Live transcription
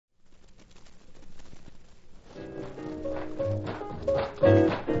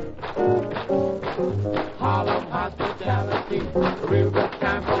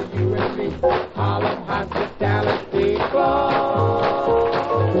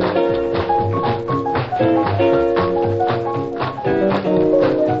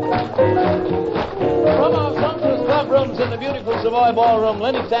Savoy Ballroom,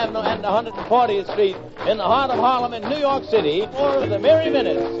 Lenox Avenue, and 140th Street in the heart of Harlem in New York City for the Merry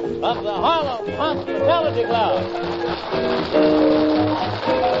Minutes of the Harlem Hospitality Club.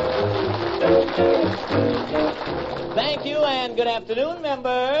 Thank you, and good afternoon,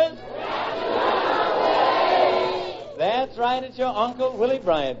 members. That's right, it's your Uncle Willie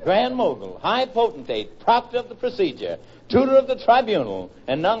Bryant, Grand Mogul, High Potentate, Proctor of the Procedure, Tutor of the Tribunal,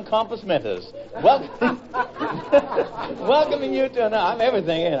 and Non Compos Mentis. Welcoming you to another... I'm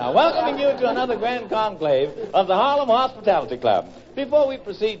everything in. Welcoming you to another grand conclave of the Harlem Hospitality Club. Before we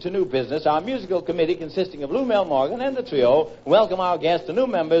proceed to new business, our musical committee, consisting of Lou Mel Morgan and the trio, welcome our guests, the new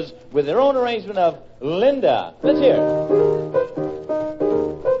members, with their own arrangement of Linda. Let's hear it.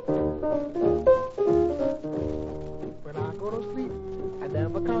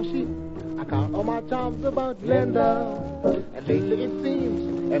 I count all my charms about Linda, and lately it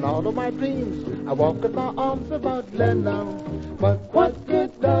seems, in all of my dreams, I walk with my arms about Linda. But what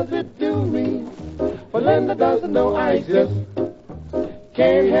good does it do me? For Linda doesn't know I exist.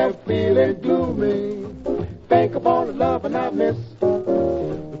 Can't help feeling gloomy. Think of all the love and I miss.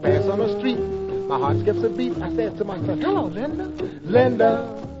 We pass on the street, my heart skips a beat. I said to myself, hello, Linda. Linda,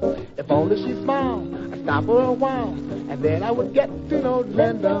 if only she smiled, I'd stop her a while, and then I would get to know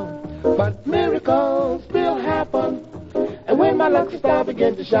Linda. But miracles still happen, and when my lucky star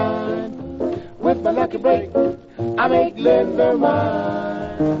begins to shine, with my lucky break, I make Linda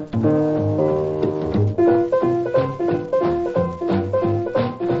mine.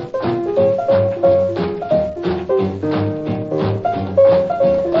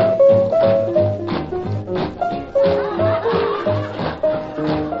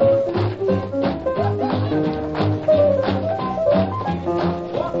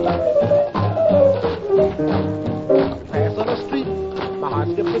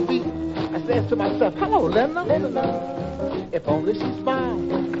 To myself, hello, Linda. Linda. If only she smiled,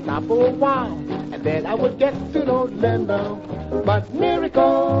 stop for a while, and then I would get to know Linda. But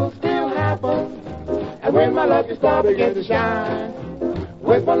miracles still happen, and when my lucky star begins to shine,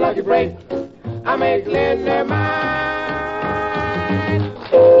 with my lucky break, I make Linda mine.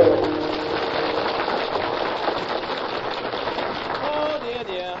 Oh, dear,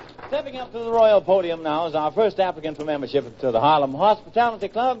 dear. Stepping up to the royal podium now is our first applicant for membership to the Harlem Hospitality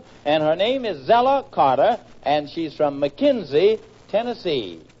Club, and her name is Zella Carter, and she's from McKinsey,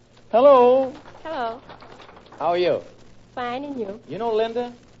 Tennessee. Hello. Hello. How are you? Fine, and you? You know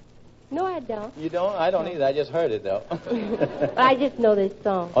Linda? No, I don't. You don't? I don't either. I just heard it, though. I just know this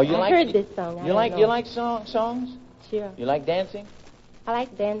song. Oh, you I heard this song. You like songs? Sure. You like dancing? I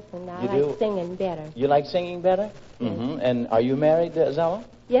like dancing. I You like do? singing better. You like singing better? Yes. Mm-hmm. And are you married, Zella?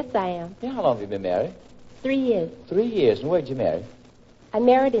 Yes, I am. Yeah, how long have you been married? 3 years. 3 years. And where'd you marry? I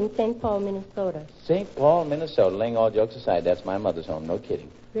married in St. Paul, Minnesota. St. Paul, Minnesota. Laying all jokes aside, that's my mother's home. No kidding.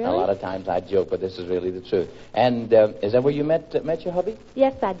 Really? Now, a lot of times I joke, but this is really the truth. And is that where you met your hubby?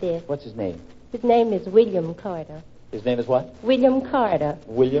 Yes, I did. What's his name? His name is William Carter. His name is what? William Carter.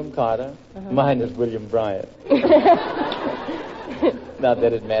 William Carter? Uh-huh. Mine is William Bryant. Not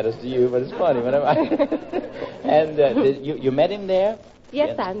that it matters to you, but it's funny. And you met him there?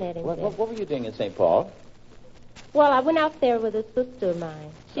 Yes, I met him there. What were you doing in St. Paul? Well, I went out there with a sister of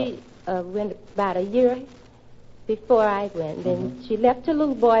mine. She went about a year before I went. Then she left her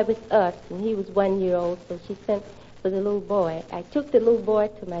little boy with us, and he was 1 year old, so she sent for the little boy. I took the little boy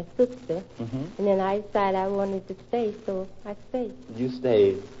to my sister, and then I decided I wanted to stay, so I stayed. You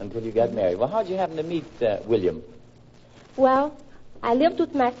stayed until you got married. Well, how'd you happen to meet William? Well, I lived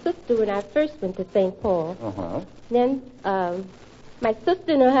with my sister when I first went to St. Paul. Then my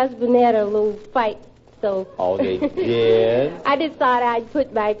sister and her husband had a little fight, so... Oh, they did? I just thought I'd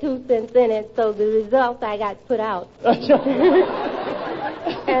put my 2 cents in it, so the result I got put out. And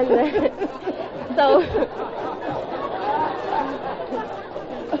so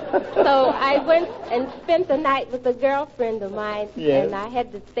I went and spent the night with a girlfriend of mine, and I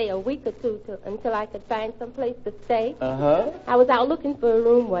had to stay a week or two until I could find some place to stay. I was out looking for a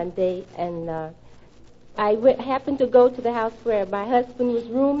room one day, and I happened to go to the house where my husband was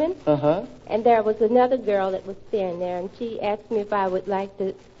rooming, and there was another girl that was staying there, and she asked me if I would like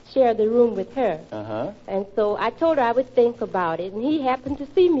to share the room with her. And so I told her I would think about it, and he happened to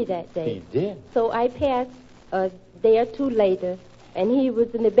see me that day. He did? So I passed a day or two later, and he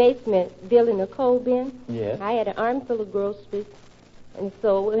was in the basement building a coal bin. Yes. I had an armful of groceries, and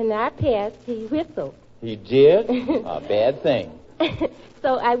so when I passed, he whistled. He did? A bad thing.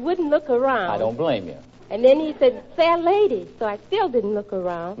 So I wouldn't look around. I don't blame you. And then he said, "Fair lady." So I still didn't look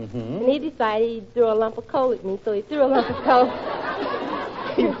around. And he decided he'd throw a lump of coal at me, so he threw a lump of coal.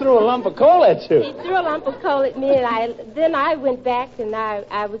 He threw a lump of coal at you. He threw a lump of coal at me, and then I went back, and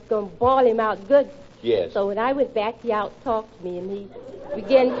I was going to bawl him out good. Yes. So when I went back, he out-talked me, and he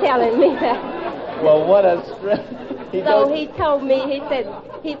began telling me that. Well, what a strength. He told me, he said,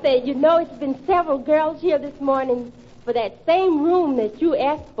 you know, it's been several girls here this morning for that same room that you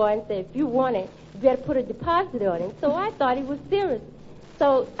asked for, and said, if you want it, you better put a deposit on it. So I thought he was serious.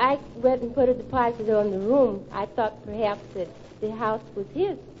 So I went and put a deposit on the room. I thought perhaps that the house was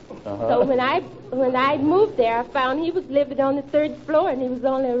his. So when I moved there, I found he was living on the 3rd floor, and he was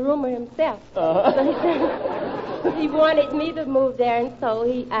only a roomer himself. So he said he wanted me to move there, and so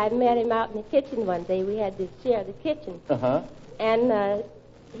I met him out in the kitchen one day. We had to share the kitchen. And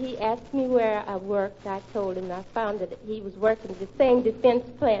he asked me where I worked. I told him. I found that he was working at the same defense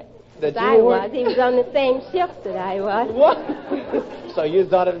plant that I was. He was on the same shift that I was. What? So you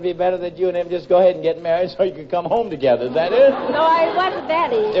thought it would be better that you and him just go ahead and get married so you could come home together, is that it? No, it wasn't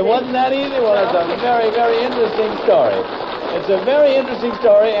that easy. It wasn't that easy? Well, it's a very, very interesting story. It's a very interesting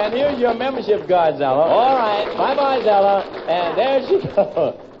story, and here's your membership card, Zella. All right. Bye-bye, Zella. And there she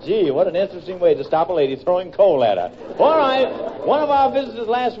goes. Gee, what an interesting way to stop a lady throwing coal at her. All right. One of our visitors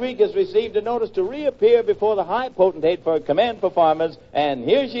last week has received a notice to reappear before the high potentate for command performance, and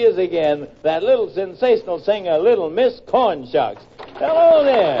here she is again, that little sensational singer, Little Miss Cornshucks. Hello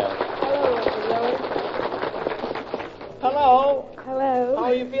there. Hello. Hello. How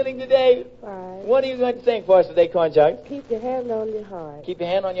are you feeling today? Fine. What are you going to sing for us today, Cornshucks? Keep your hand on your heart. Keep your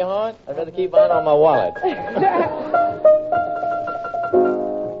hand on your heart? I'd rather keep mine on my wallet.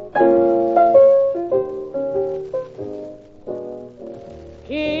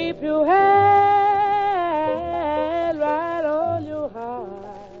 Keep your hand right on your heart.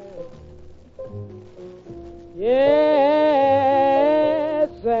 Yes,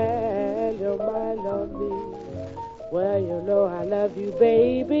 and your mind on me. Well, you know I love you,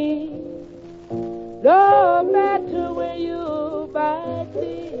 baby. No matter where you might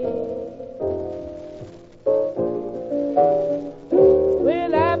be.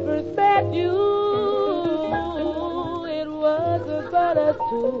 When I first met you, it was about us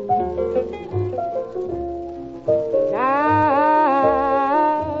two.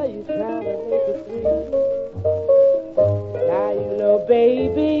 Now you try to make it three. Now you know,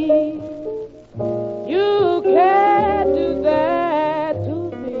 baby, you can't do that to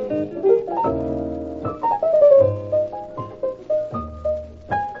me.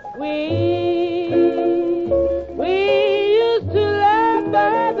 We used to love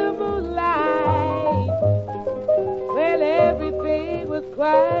by the moonlight when everything was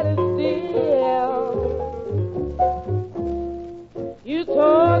quiet and still. You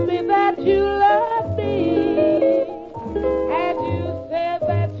told me that you loved me, and you said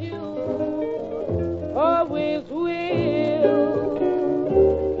that you always will.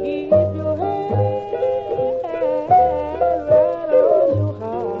 Keep your hand right on your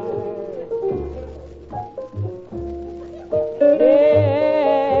heart.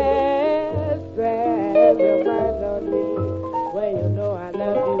 Yes, and your mind on me. Well, you know I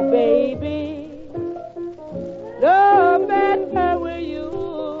love you, baby. No matter where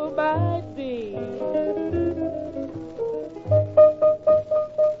you might be.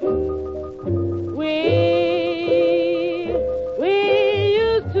 We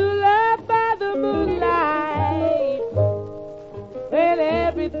used to love by the moonlight when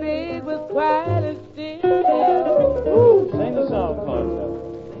everything was quiet and still. Ooh, sing the song,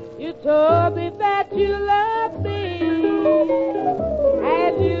 Cornshucks. You told me that you loved me,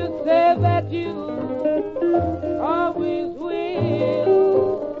 and you said that you always will.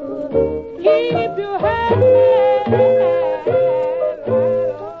 Keep your hand right on.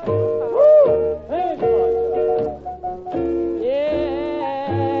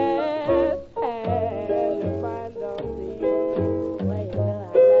 Yes, and your mind on me. Well, you know I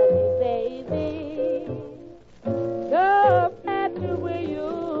love you, baby. No matter where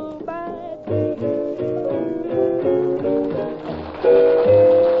you might be.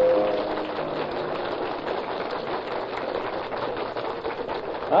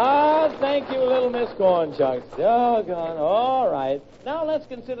 Thank you, Little Miss Cornshucks. Doggone. All right. Now let's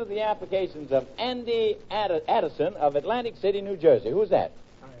consider the applications of Andy Addison of Atlantic City, New Jersey. Who's that?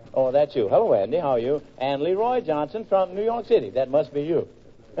 Oh, that's you. Hello, Andy. How are you? And Leroy Johnson from New York City. That must be you.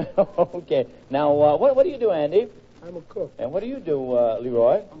 Okay. Now, what do you do, Andy? I'm a cook. And what do you do,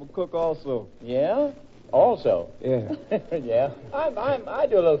 Leroy? I'm a cook also. Yeah? Also? Yeah. Yeah. I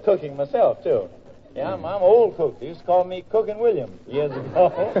do a little cooking myself, too. Yeah, I'm an old cook. They used to call me Cookin' William years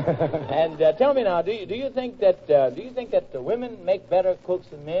ago. And tell me now, do you think that women make better cooks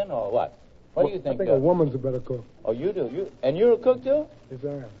than men, or what? What do you think? I think a woman's a better cook. Oh, you do? And you're a cook, too? Yes, I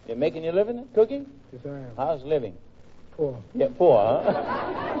am. You're making your living cooking? Yes, I am. How's living? Poor. Yeah, poor,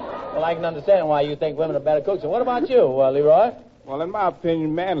 huh? Well, I can understand why you think women are better cooks. And what about you, Leroy? Well, in my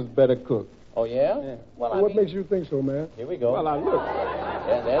opinion, man is better cook. Oh, yeah? Well, What makes you think so, man? Here we go. Well, I look.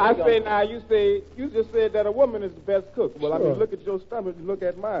 I say now, you just said that a woman is the best cook. Well, sure. I mean, look at your stomach and look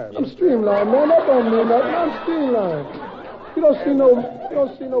at mine. I'm streamlined, man. That don't mean nothing. I'm streamlined. You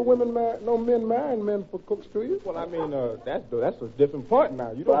don't see no men marrying men for cooks, do you? Well, I mean, that's a different point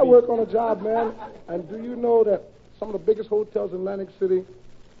now. You don't. I work on a job, man, and do you know that some of the biggest hotels in Atlantic City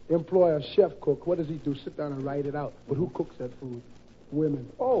employ a chef cook? What does he do? Sit down and write it out. But who cooks that food? Women.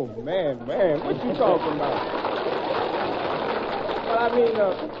 Oh man, what you talking about? Well, I mean,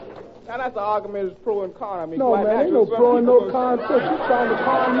 now that's the argument is pro and con. I mean, no, man, ain't no pro and no con. You trying to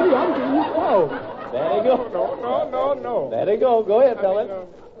con me? I'm giving you pro. There you go. No. There you go. Go ahead, fella.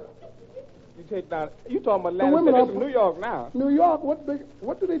 You take that. You talking about Atlantic City, New York now? New York. What do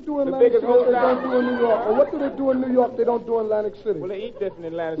they do in The Atlantic biggest City that they hotel. don't do in New York? Or what do they do in New York they don't do in Atlantic City? Well, they eat different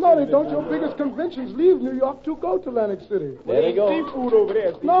in Atlantic No, City. they don't. Your biggest conventions leave New York to go to Atlantic City. There you go. Seafood over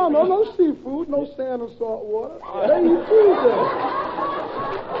there. Steve. No seafood, no sand and salt water. They eat food there.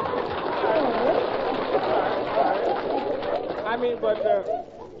 I mean, but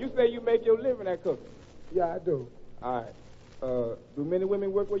you say you make your living at cooking. Yeah, I do. All right. Do many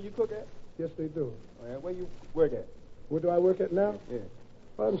women work where you cook at? Yes, they do. All right, where you work at? Where do I work at now? Yeah.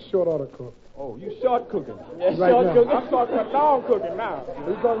 I'm short order cook. Oh, you short cooking. Yeah, Right short now. cooking. I'm talking about long cooking now.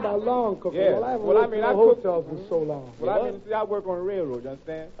 You talking about long cooking? Yeah. Well, I haven't Well, I worked mean, in I no cook- hotels in so long. Well, I mean, see, I work on the railroad, you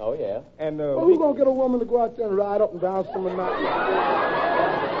understand? Oh, yeah. And Well, who's going to get a woman to go out there and ride up and down some of the night?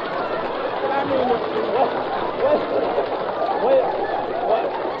 I mean,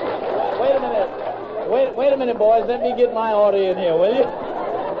 Wait a minute. Wait a minute, boys. Let me get my order in here, will you?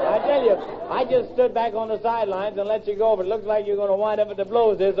 I tell you, I just stood back on the sidelines and let you go, but it looks like you're going to wind up at the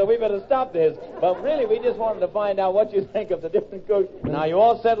blows here, so we better stop this. But really, we just wanted to find out what you think of the different cooks. Now, you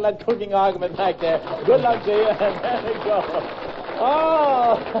all settle that cooking argument back there. Good luck to you, and there we go.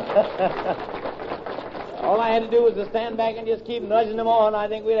 Oh! All I had to do was to stand back and just keep nudging them on. I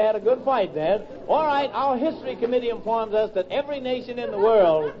think we'd have had a good fight then. All right, our history committee informs us that every nation in the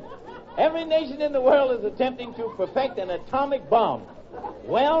world is attempting to perfect an atomic bomb.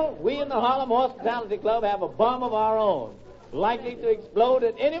 Well, we in the Harlem Hospitality Club have a bomb of our own, likely to explode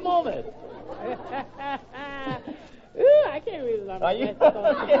at any moment. Ooh, I can't read it. Are you?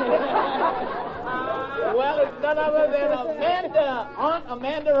 Well, it's none other than Aunt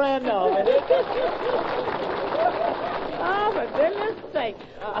Amanda Randolph. Oh, for goodness sake.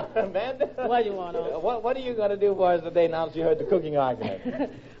 Amanda? What do you want on? What are you going to do for us today now that you heard the cooking argument?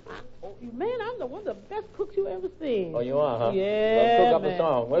 Man, I'm one of the best cooks you ever seen. Oh, you are, huh? Yeah, Well, cook up man. a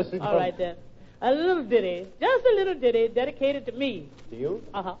song. What is it? All right, then. A little ditty. Just a little ditty dedicated to me. To you?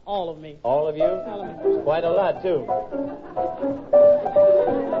 Uh-huh, all of me. All of you? All of me. Quite a lot, too.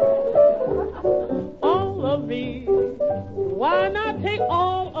 All of me. Why not take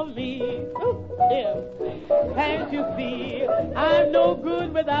all of me? Oh, yeah. Can't you see I'm no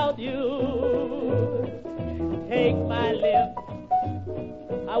good without you? Take my lips.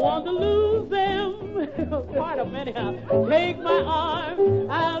 I want to lose them. Part of many. Take my arms.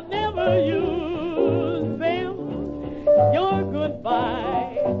 I'll never use them. Your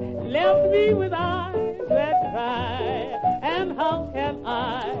goodbye left me with eyes that cry. And how can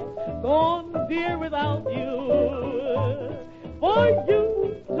I go on, dear, without you? For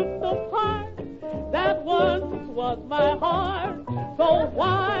you took the part that once was my heart. So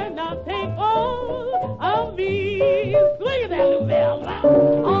why not take all of me? Swing it that little bell.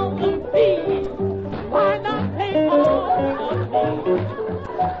 All of me. Why not take all of me?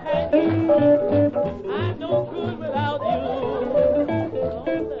 I'm no good without you.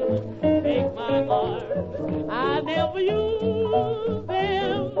 Take my arms. I never use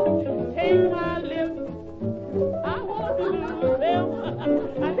them. Take my lips. I want to lose them.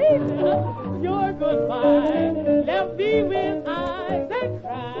 I need your goodbye. Left me with eyes that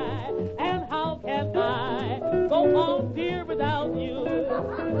cry. And how can I go on, dear, without you?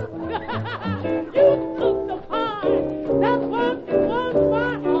 You took the part that once was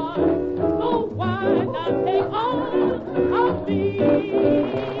my heart. So why not take all of me?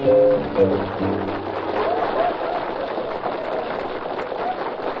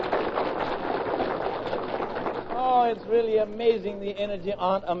 Oh, it's really amazing the energy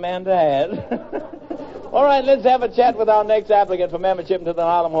Aunt Amanda had. All right, let's have a chat with our next applicant for membership into the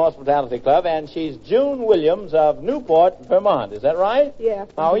Harlem Hospitality Club, and she's June Williams of Newport, Vermont. Is that right? Yes.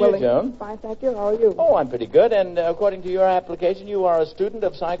 How are you, June? Fine, thank you. How are you? Oh, I'm pretty good, and according to your application, you are a student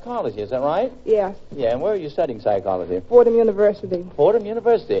of psychology. Is that right? Yes. Yeah, and where are you studying psychology? Fordham University. Fordham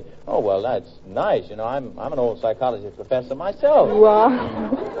University. Oh, well, that's nice. You know, I'm an old psychology professor myself. You are?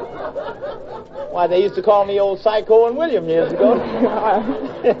 Why, they used to call me Old Psycho and William years ago.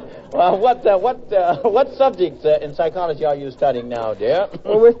 Well, what subjects in psychology are you studying now, dear?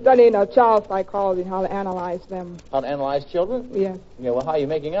 Well, we're studying child psychology and how to analyze them. How to analyze children? Yes. Yeah, well, how are you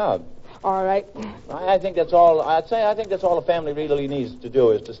making out? All right. I think that's all. I think that's all a family really needs to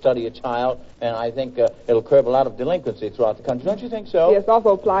do is to study a child, and I think it'll curb a lot of delinquency throughout the country. Don't you think so? Yes,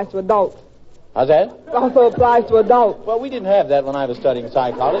 also applies to adults. How's that? It also applies to adults. Well, we didn't have that when I was studying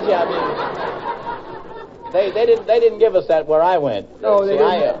psychology. I mean, they didn't give us that where I went. No, they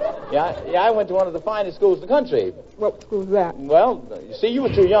didn't. I went to one of the finest schools in the country. What school's that? Well, you see, you were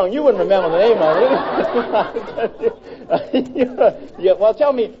too young. You wouldn't remember the name of it. Yeah, well,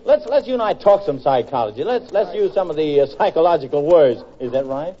 tell me, let's you and I talk some psychology. Let's use some of the psychological words. Is that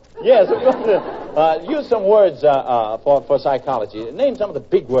right? Yes. Use some words for psychology. Name some of the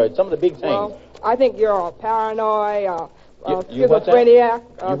big words, some of the big things. Well, I think you're a paranoid, you schizophrenic,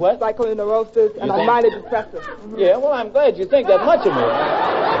 what? psychoneurosis, and a minor depressive. Mm-hmm. Yeah, well, I'm glad you think that much of me.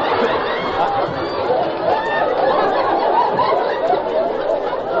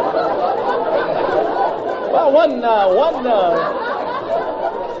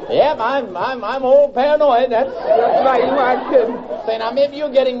 Yep, I'm old paranoid. That's right. You aren't kidding. Say now, maybe you're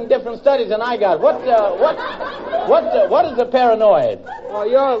getting different studies than I got. What is a paranoid? Well,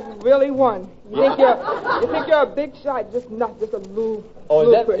 you're really one. You think you're a big shot, just not just a blue. Oh,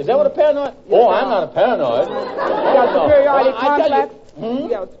 is that what a paranoid? Yeah, oh, I'm not a paranoid. You got superiority complex. You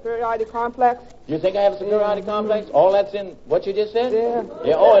got a superiority complex. You think I have a superiority complex? All that's in what you just said? Yeah.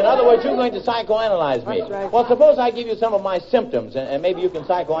 Yeah. Oh, in other words, you're going to psychoanalyze me. That's right. Well, suppose I give you some of my symptoms, and maybe you can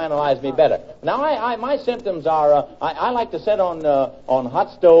psychoanalyze me better. Now, my symptoms are I like to sit on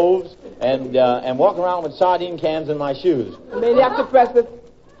hot stoves and walk around with sardine cans in my shoes. Maniac depressive.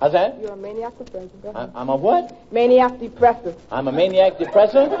 How's that? You're a maniac depressive. I'm a what? Maniac depressive. I'm a maniac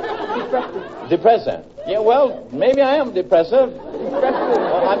depressor? Depressor. Yeah, well, maybe I am depressive.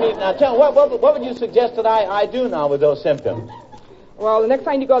 Well, I mean, now tell me, what would you suggest that I do now with those symptoms? Well, the next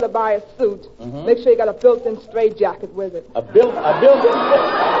time you go to buy a suit, make sure you got a built-in straitjacket with it. A built-in? Wait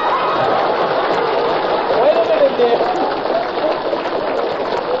a minute, dear.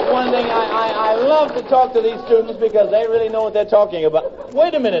 One thing, I love to talk to these students because they really know what they're talking about.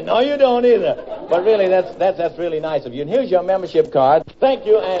 Wait a minute, no, you don't either. But really, that's really nice of you. And here's your membership card. Thank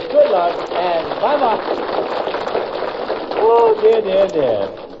you, and good luck, and bye-bye. Oh, dear.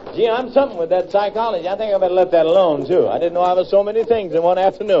 Gee, I'm something with that psychology. I think I better let that alone, too. I didn't know I was so many things in one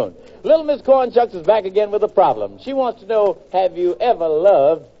afternoon. Little Miss Cornchucks is back again with a problem. She wants to know, have you ever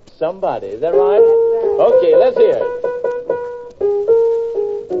loved somebody? Is that right? Okay, let's hear it.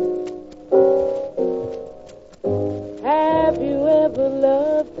 Have you ever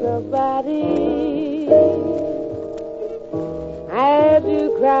loved somebody? Have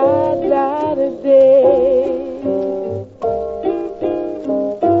you cried night and day?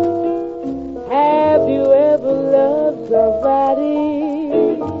 Have you ever loved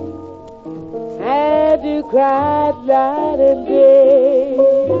somebody? Have you cried night and day?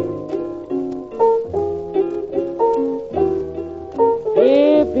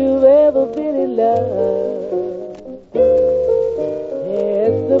 If you've ever been in love,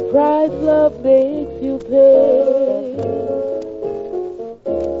 it's the price love makes you pay.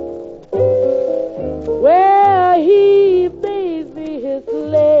 Well, he made me his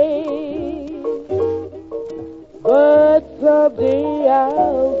slave, but someday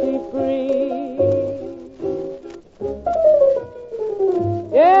I'll be free.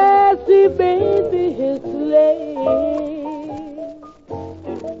 Yes, he made me his slave,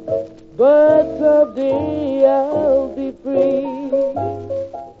 but someday I'll be free.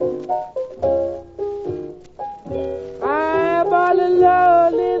 I'm all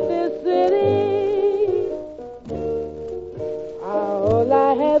alone in this city. All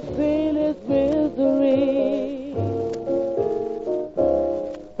I have seen is misery.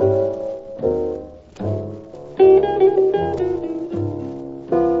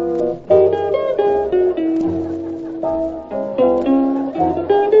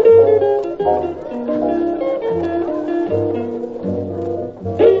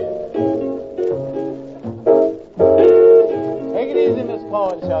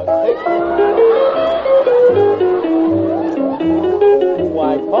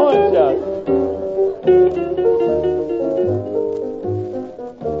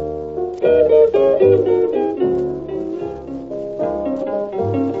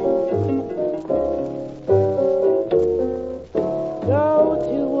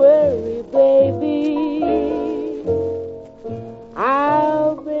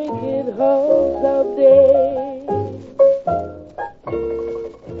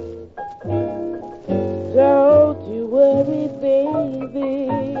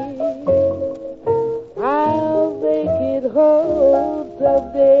 I'll make it whole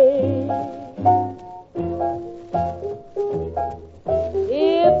someday.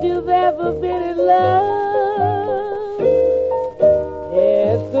 If you've ever been in love,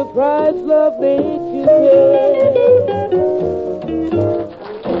 it's the price love makes you pay.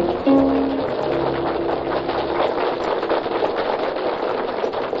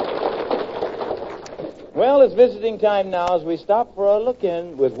 Well, it's visiting time now as we stop for a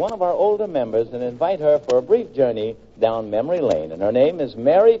look-in with one of our older members and invite her for a brief journey down memory lane. And her name is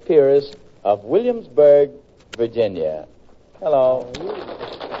Mary Pierce of Williamsburg, Virginia. Hello.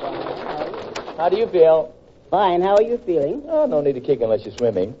 How do you feel? Fine. How are you feeling? Oh, no need to kick unless you're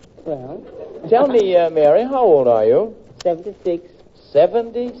swimming. Well, Tell me, Mary, how old are you? 76.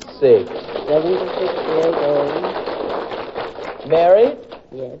 76. 76 years old. Married?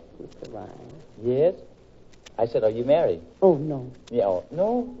 Yes, Mr. Ryan. Yes. I said, are you married? Oh, no. Yeah. Oh,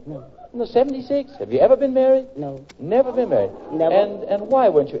 no? No. No, 76. Have you ever been married? No. Never been married? Never. And why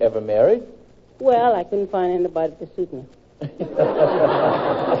weren't you ever married? Well, I couldn't find anybody to suit me.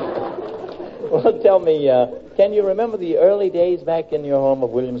 Well, tell me, can you remember the early days back in your home of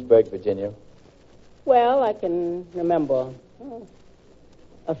Williamsburg, Virginia? Well, I can remember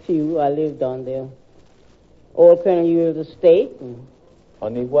a few. I lived on the old Colonel Ewell's estate.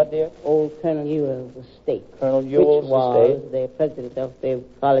 On the what, dear? Old Colonel Ewell's estate. Colonel Ewell's which was estate? the president of the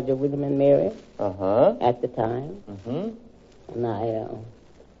College of William and Mary Uh-huh. at the time. Mm-hmm. And I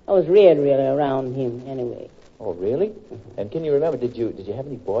was reared really around him anyway. Oh, really? Mm-hmm. And can you remember, did you have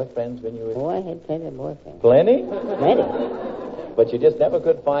any boyfriends when you were... Oh, I had plenty of boyfriends. Plenty? Plenty. But you just never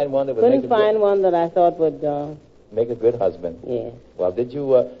could find one that would Couldn't find one that I thought would... make a good husband. Yes. Well, did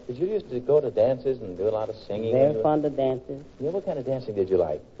you used to go to dances and do a lot of singing? Very fond of dances. Yeah, what kind of dancing did you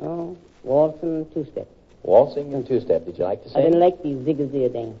like? Oh, waltzing and two-step. Waltzing and two-step. Did you like to sing? I didn't like these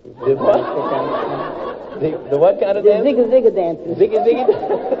zigga-zigga dances. Did what? The what kind of dance? The zigga-zigga dances. Ziggy-ziggy?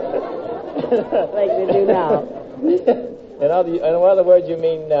 Like they do now. In other words, you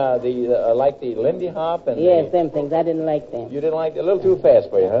mean like the Lindy Hop? And yes, them things. I didn't like them. You didn't like a little too fast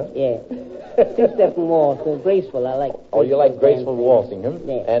for you, huh? Yes. Two-step and waltz. So graceful. I like. Oh, you like graceful waltzing, huh?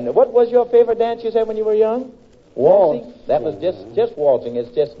 Yes. And what was your favorite dance you said when you were young? Waltzing? That was just waltzing.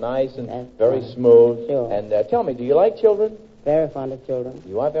 It's just nice and That's very fine. smooth. Sure. And tell me, do you like children? Very fond of children.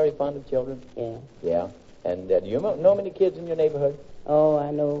 You are very fond of children? Yeah. Yeah. And do you know many kids in your neighborhood? Oh,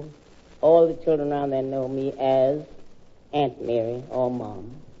 I know. All the children around there know me as Aunt Mary or Mom.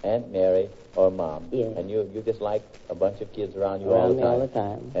 Aunt Mary or Mom. Yes. And you just like a bunch of kids around you Around me all all the the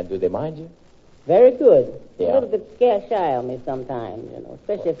time? time. And do they mind you? Very good. Yeah. A little bit shy of me sometimes,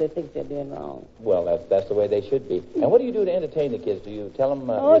 especially if they think they're doing wrong. Well, that's the way they should be. And what do you do to entertain the kids? Do you tell them...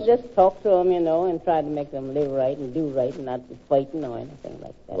 Just talk to them, and try to make them live right and do right and not be fighting or anything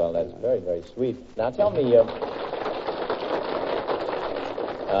like that. Well, that's very, very sweet. Now, tell me,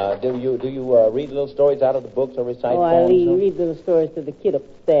 do you read little stories out of the books or recite I poems? read little stories to the kid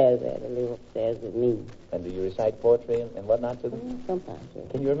upstairs there. They live upstairs with me. And do you recite poetry and whatnot to them? Sometimes, yes.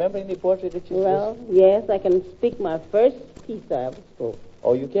 Can you remember any poetry that you... Well, yes, I can speak my first piece I ever spoke.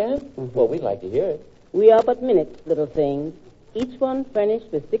 Oh, you can? Mm-hmm. Well, we'd like to hear it. We are but minutes, little things, each one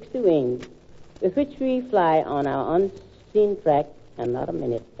furnished with 60 wings, with which we fly on our unseen track, and not a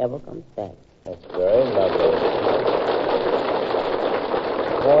minute ever comes back. That's very lovely.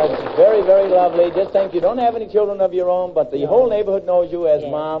 Well, it's very, very lovely. Just think, you don't have any children of your own, but the whole neighborhood knows you as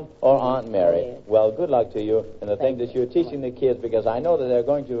Mom or Aunt Mary. Yes. Well, good luck to you in the things that you're teaching the kids, because I know that they're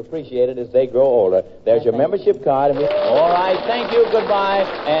going to appreciate it as they grow older. There's your membership card. All right, thank you, goodbye,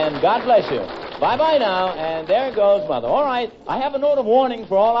 and God bless you. Bye-bye now, and there goes Mother. All right, I have a note of warning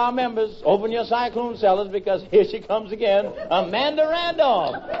for all our members. Open your cyclone cellars, because here she comes again, Amanda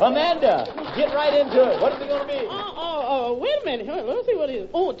Randolph. Amanda, get right into it. What is it going to be? Wait a minute. Let's see what it is.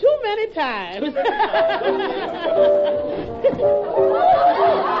 Oh, too many times.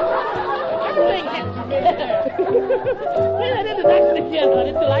 Everything has to be there. Say that introduction again,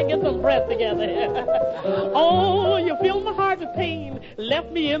 honey, till I get some breath together here. Oh, you filled my heart with pain,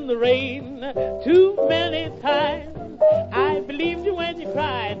 left me in the rain too many times. I believed you when you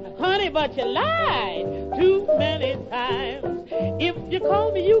cried, honey, but you lied too many times. If you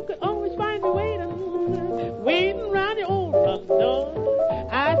called me, you could always find me waiting around your old front door.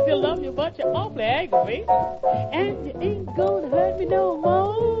 I still love you, but you're awfully aggravating, and you ain't gonna hurt me no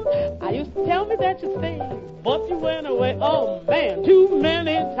more. I used to tell me that you'd stay, but you went away. Oh, man, too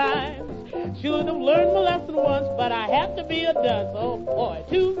many times. Should have learned my lesson once, but I have to be a dunce. Oh, boy,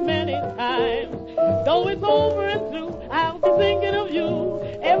 too many times. Though it's over and through, I'll be thinking of you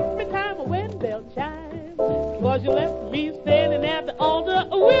every time a wedding bell chimes. 'Cause you left me standing at the altar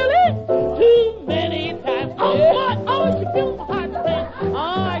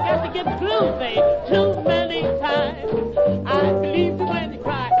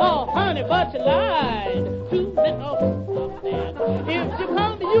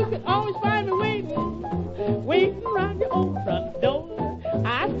you could always find me waiting around your old front door.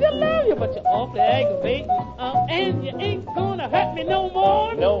 I still love you, but you're awfully aggravating. And you ain't gonna hurt me no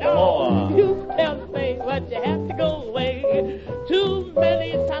more. No more. You tell me, but you have to go away. Too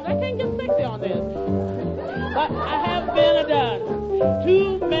many times. I can't get sexy on this. But I have been done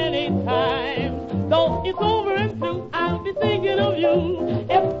too many times. Though it's over and through, I'll be thinking of you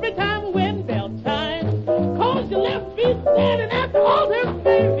every time when bell time. Cause you left me standing at the altar,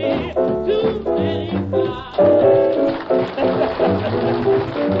 baby, too many times.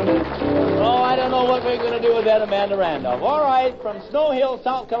 Oh, I don't know what we're going to do with that, Amanda Randolph. All right, from Snow Hill,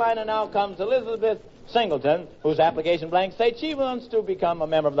 South Carolina, now comes Elizabeth Singleton, whose application blank states she wants to become a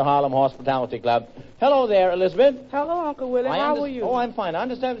member of the Harlem Hospitality Club. Hello there, Elizabeth. Hello, Uncle Willie. How are you? Oh, I'm fine. I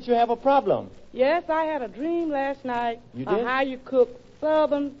understand that you have a problem. Yes, I had a dream last night You on did? how you cook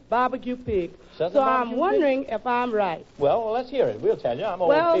Southern barbecue pig. Southern so barbecue I'm wondering if I'm right. Well, let's hear it. We'll tell you. I'm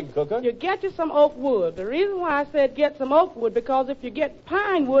an old pig cooker. You get you some oak wood. The reason why I said get some oak wood, because if you get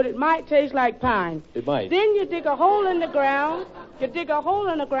pine wood, it might taste like pine. It might. Then you dig a hole in the ground. You dig a hole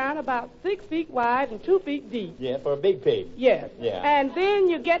in the ground about 6 feet wide and 2 feet deep. Yeah, for a big pig. Yes. Yeah. And then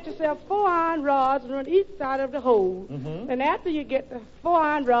you get yourself 4 iron rods on each side of the hole. Mm-hmm. And after you get the 4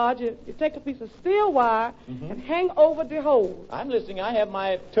 iron rods, you take a piece of steel wire and hang over the hole. I'm listening. I have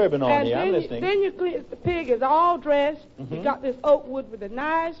my turban on And here. I'm then listening. then you clean, the pig is all dressed. Mm-hmm. You got this oak wood with a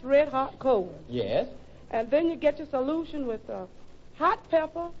nice red hot coal. Yes. And then you get your solution with hot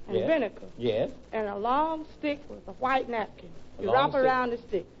pepper and Yes. vinegar. Yes. And a long stick with a white napkin. A You long wrap stick. around the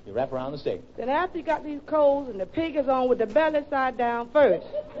stick. You wrap around the stick. Then after you got these coals and the pig is on with the belly side down first.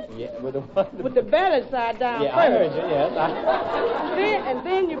 Yeah. With the With the belly side down yeah, I heard first. you. Yes.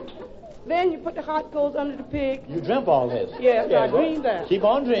 Then you put the hot coals under the pig. You dreamt all this. Yes, I well, dreamed that. Keep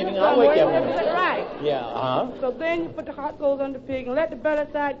on dreaming. So I'll I'm wake you waiting up. to get it right. Yeah. Uh-huh. So then you put the hot coals under the pig and let the belly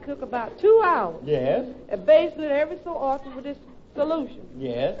side cook about 2 hours. Yes. And basting it every so often with this solution.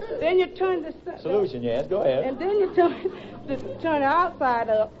 Yes. Then you turn the Solution. Yes. Go ahead. And then you turn the outside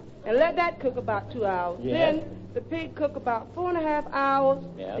up and let that cook about 2 hours. Yes. Then the pig cook about 4.5 hours.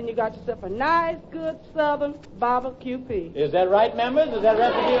 Yes. And you got yourself a nice, good Southern barbecue pig. Is that right, members? Is that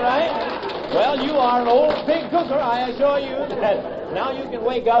recipe right? Well, you are an old pig cooker, I assure you. That now you can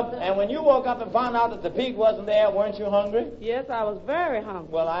wake up, and when you woke up and found out that the pig wasn't there, weren't you hungry? Yes, I was very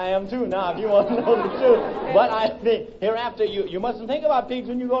hungry. Well, I am too now, if you want to know the truth. But I think hereafter, you mustn't think about pigs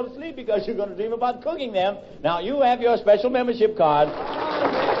when you go to sleep because you're going to dream about cooking them. Now, you have your special membership card.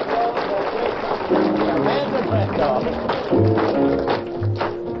 Amanda Randolph.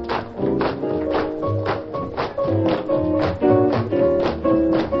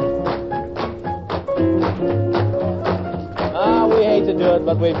 We hate to do it,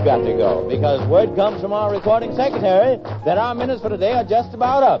 but we've got to go because word comes from our recording secretary that our minutes for today are just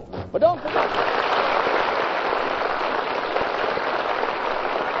about up. But don't forget.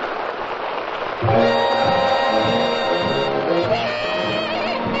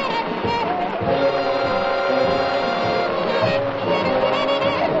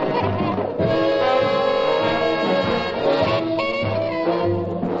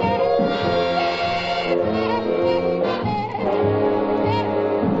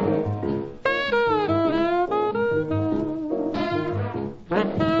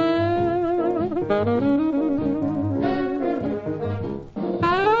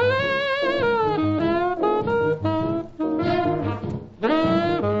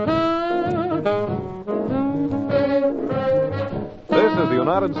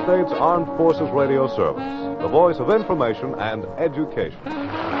 United States Armed Forces Radio Service, the voice of information and education.